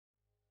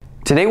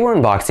Today we're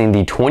unboxing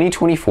the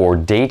 2024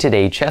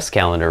 day-to-day chess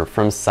calendar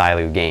from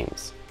SILU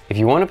Games. If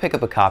you want to pick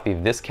up a copy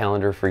of this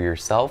calendar for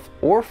yourself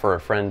or for a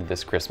friend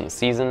this Christmas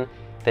season,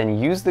 then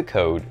use the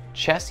code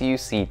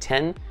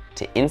chessusee10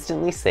 to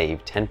instantly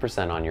save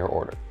 10% on your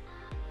order.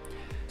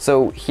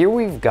 So here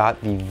we've got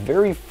the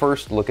very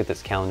first look at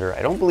this calendar.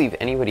 I don't believe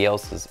anybody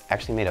else has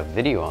actually made a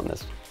video on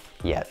this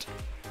yet.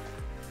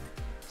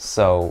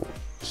 So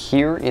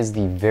here is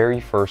the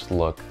very first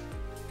look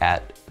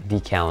at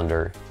the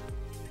calendar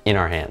in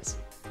our hands.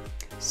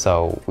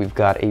 So we've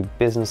got a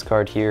business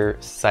card here,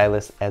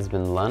 Silas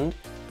Esben Lund.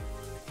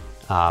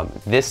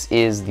 This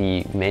is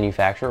the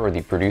manufacturer or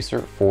the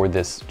producer for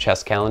this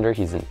chess calendar.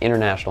 He's an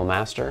international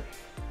master,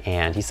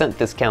 and he sent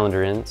this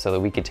calendar in so that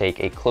we could take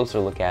a closer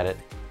look at it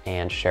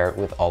and share it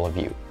with all of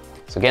you.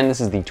 So again,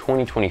 this is the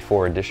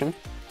 2024 edition,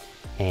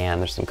 and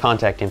there's some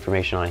contact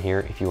information on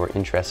here if you are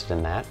interested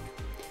in that.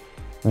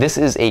 This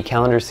is a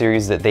calendar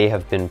series that they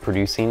have been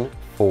producing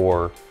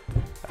for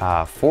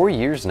 4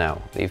 years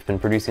now. They've been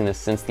producing this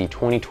since the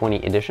 2020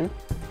 edition.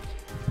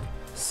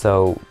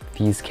 So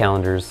these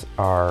calendars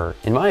are,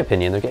 in my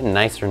opinion, they're getting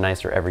nicer and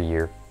nicer every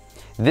year.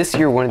 This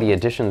year, one of the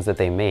additions that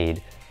they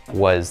made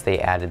was they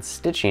added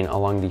stitching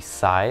along the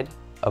side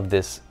of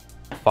this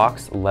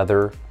fox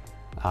leather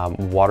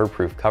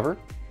waterproof cover.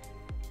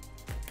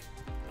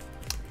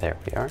 There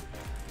we are.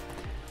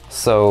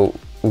 So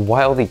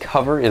while the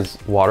cover is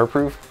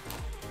waterproof,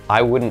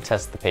 I wouldn't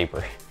test the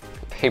paper.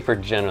 Paper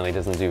generally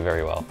doesn't do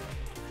very well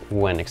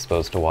when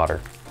exposed to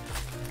water.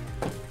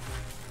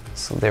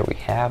 So there we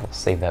have, I'll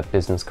save that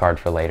business card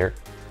for later.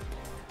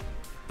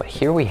 But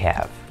here we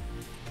have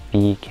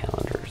the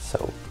calendar.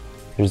 So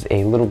there's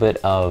a little bit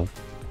of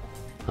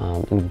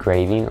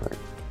engraving or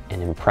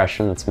an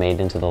impression that's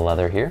made into the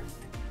leather here.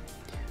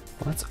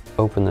 Let's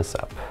open this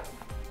up.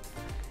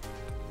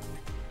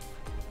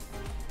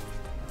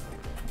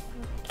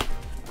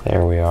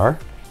 There we are.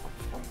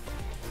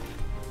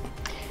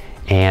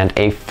 And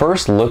a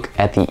first look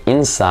at the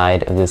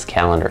inside of this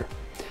calendar.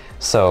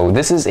 So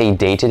this is a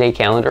day-to-day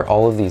calendar.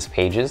 All of these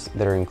pages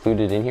that are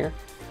included in here,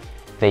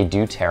 they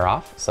do tear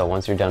off. So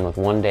once you're done with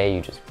one day, you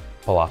just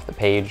pull off the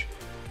page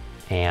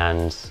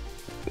and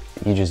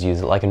you just use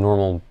it like a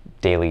normal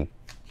daily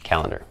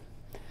calendar.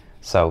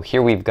 So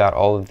here we've got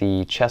all of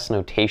the chess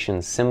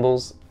notation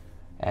symbols.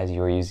 As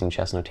you're using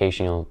chess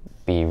notation, you'll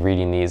be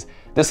reading these.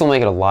 This will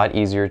make it a lot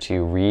easier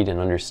to read and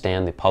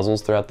understand the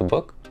puzzles throughout the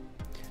book.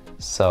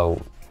 So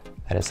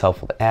that is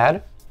helpful to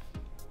add.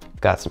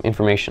 Got some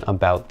information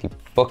about the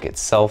book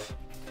itself,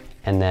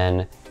 and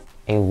then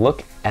a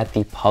look at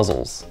the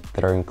puzzles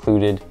that are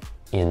included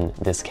in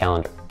this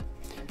calendar.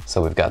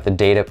 So we've got the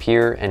date up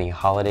here, any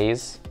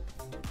holidays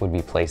would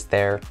be placed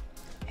there,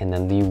 and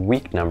then the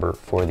week number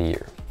for the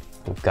year.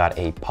 We've got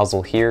a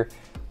puzzle here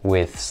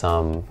with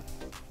some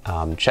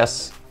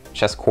chess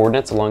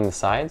coordinates along the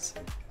sides,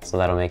 so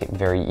that'll make it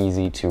very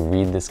easy to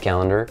read this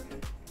calendar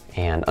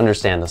and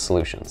understand the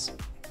solutions.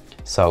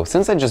 So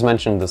since I just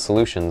mentioned the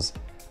solutions,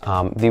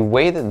 the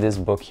way that this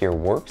book here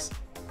works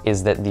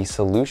is that the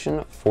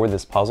solution for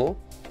this puzzle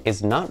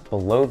is not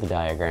below the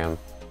diagram,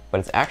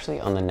 but it's actually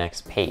on the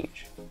next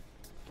page.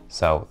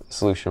 So the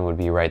solution would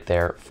be right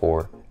there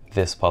for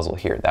this puzzle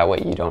here. That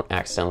way you don't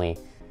accidentally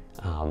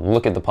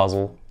look at the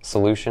puzzle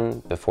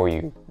solution before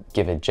you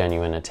give a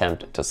genuine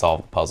attempt to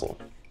solve the puzzle.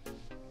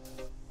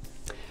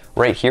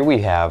 Right here we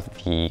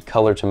have the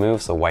color to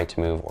move, so white to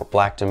move or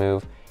black to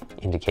move,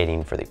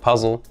 indicating for the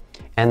puzzle,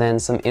 and then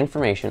some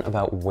information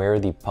about where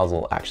the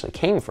puzzle actually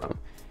came from.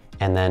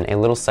 And then a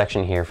little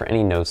section here for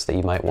any notes that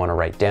you might want to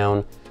write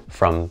down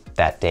from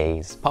that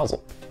day's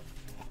puzzle.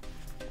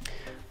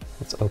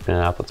 Let's open it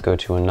up. Let's go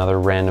to another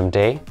random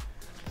day.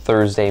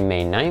 Thursday,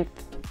 May 9th.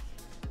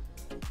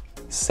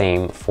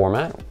 Same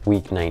format,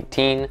 week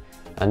 19.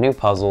 A new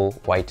puzzle,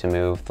 white to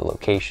move, the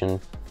location,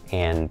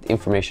 and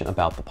information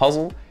about the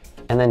puzzle.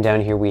 And then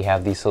down here we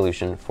have the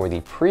solution for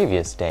the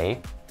previous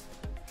day,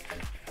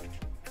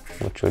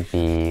 which would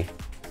be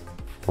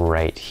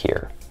right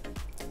here.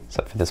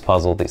 So for this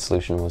puzzle, the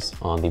solution was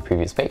on the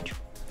previous page.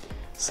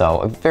 So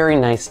a very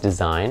nice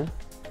design.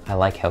 I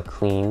like how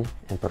clean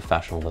and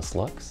professional this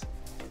looks.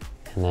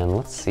 And then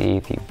let's see,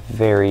 the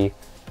very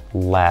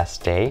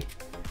last day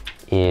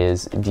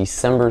is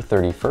December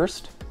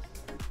 31st,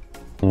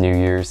 New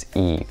Year's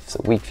Eve.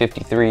 So week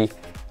 53,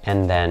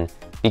 and then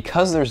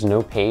because there's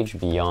no page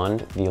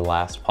beyond the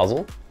last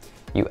puzzle,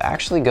 you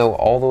actually go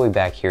all the way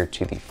back here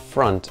to the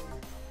front.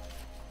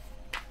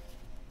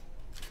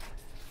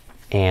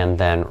 And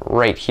then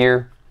right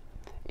here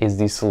is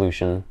the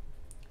solution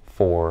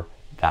for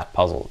that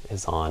puzzle.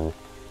 Is on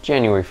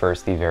January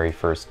 1st, the very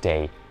first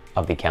day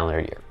of the calendar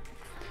year.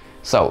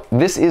 So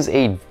this is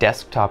a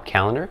desktop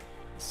calendar.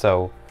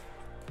 So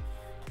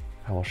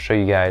I will show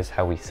you guys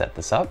how we set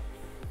this up.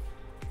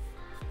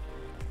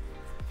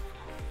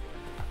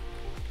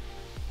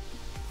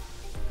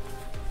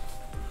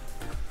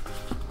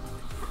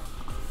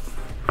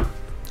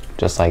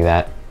 Just like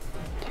that.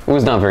 It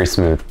was not very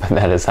smooth, but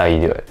that is how you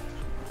do it.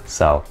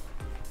 So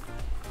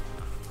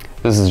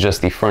this is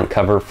just the front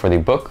cover for the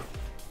book.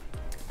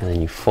 and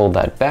then you fold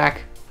that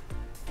back,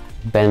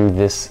 bend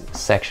this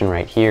section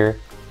right here,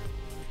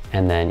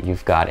 and then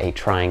you've got a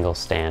triangle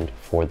stand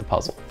for the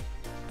puzzle.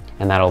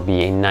 And that'll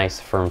be a nice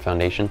firm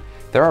foundation.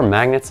 There are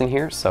magnets in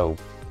here, so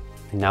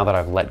now that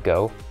I've let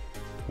go,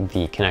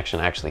 the connection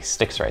actually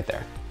sticks right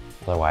there.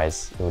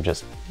 Otherwise, it would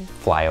just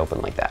fly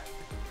open like that.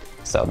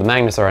 So the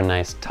magnets are a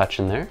nice touch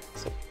in there,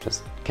 so it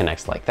just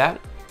connects like that.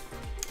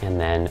 And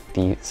then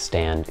the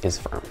stand is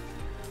firm.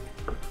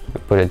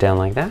 We put it down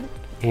like that,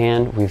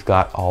 and we've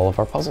got all of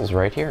our puzzles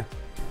right here.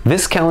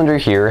 This calendar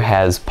here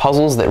has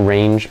puzzles that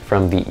range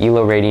from the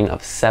ELO rating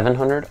of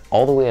 700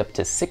 all the way up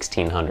to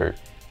 1600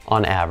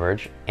 on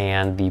average,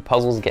 and the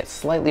puzzles get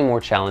slightly more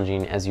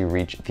challenging as you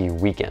reach the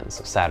weekends,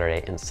 so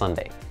Saturday and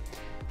Sunday.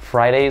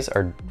 Fridays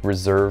are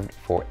reserved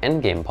for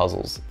endgame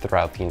puzzles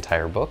throughout the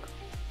entire book,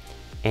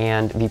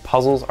 and the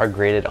puzzles are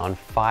graded on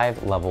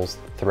 5 levels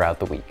throughout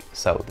the week.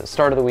 So the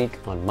start of the week,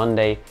 on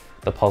Monday,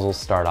 the puzzles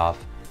start off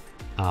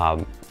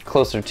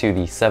closer to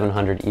the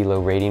 700 ELO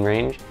rating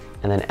range,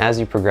 and then as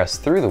you progress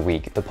through the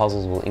week, the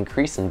puzzles will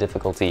increase in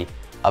difficulty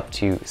up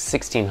to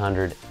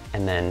 1600,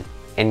 and then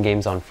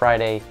endgames on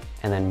Friday,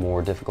 and then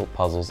more difficult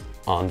puzzles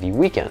on the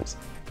weekends.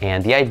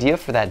 And the idea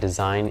for that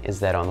design is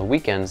that on the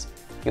weekends,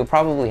 you'll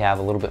probably have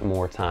a little bit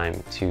more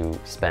time to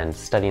spend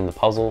studying the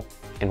puzzle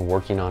and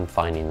working on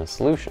finding the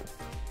solution.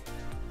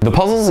 The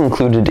puzzles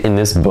included in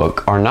this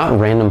book are not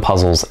random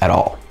puzzles at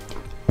all.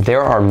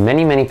 There are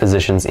many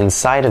positions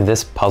inside of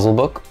this puzzle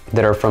book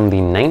that are from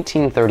the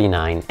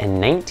 1939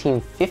 and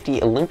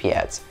 1950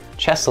 Olympiads,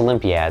 chess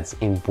Olympiads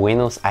in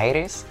Buenos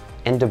Aires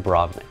and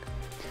Dubrovnik.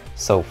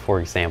 So for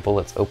example,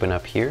 let's open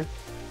up here.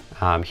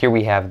 Here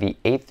we have the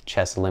 8th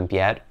Chess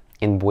Olympiad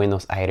in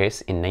Buenos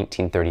Aires in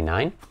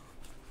 1939.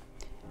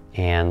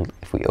 And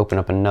if we open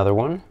up another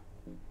one,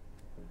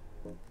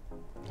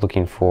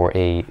 looking for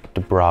a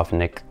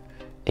Dubrovnik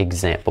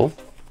example,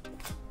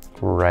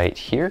 right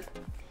here,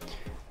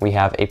 we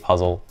have a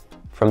puzzle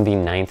from the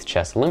 9th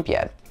Chess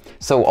Olympiad.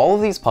 So all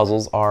of these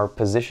puzzles are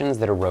positions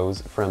that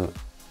arose from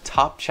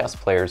top chess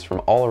players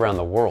from all around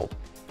the world.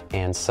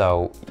 And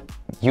so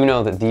you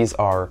know that these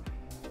are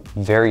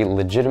very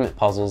legitimate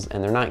puzzles,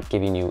 and they're not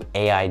giving you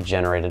AI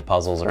generated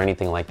puzzles or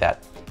anything like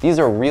that. These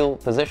are real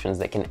positions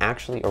that can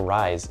actually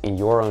arise in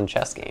your own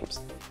chess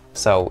games.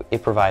 So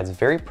it provides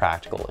very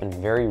practical and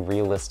very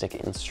realistic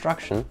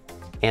instruction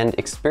and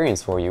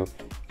experience for you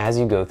as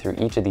you go through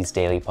each of these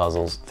daily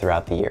puzzles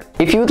throughout the year.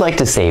 If you would like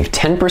to save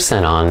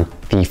 10% on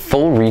the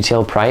full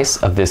retail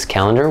price of this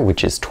calendar,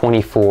 which is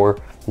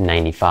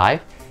 $24.95,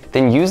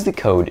 then use the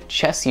code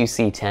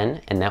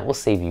chessusee10, and that will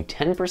save you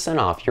 10%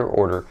 off your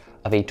order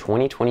of a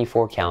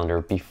 2024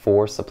 calendar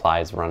before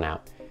supplies run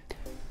out.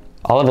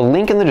 I'll have a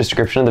link in the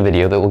description of the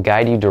video that will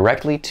guide you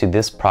directly to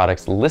this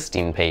product's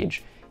listing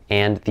page,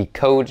 and the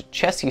code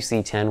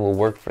chessusee10 will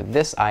work for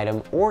this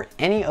item or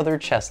any other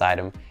chess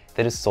item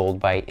that is sold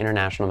by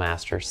international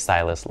master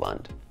Silas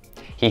Lund.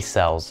 He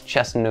sells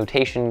chess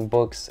notation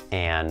books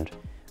and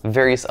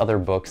various other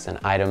books and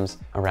items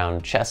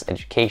around chess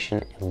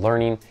education and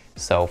learning,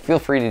 so feel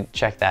free to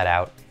check that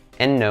out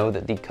and know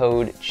that the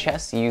code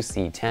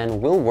chessusee10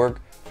 will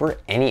work for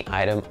any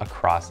item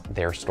across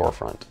their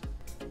storefront.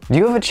 Do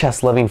you have a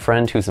chess-loving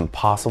friend who's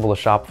impossible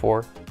to shop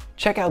for?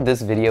 Check out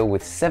this video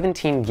with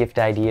 17 gift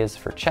ideas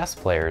for chess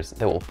players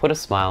that will put a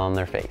smile on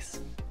their face.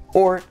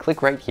 Or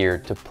click right here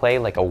to play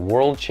like a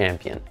world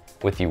champion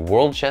with the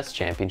World Chess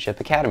Championship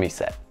Academy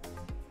set.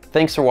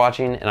 Thanks for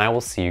watching, and I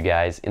will see you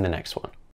guys in the next one.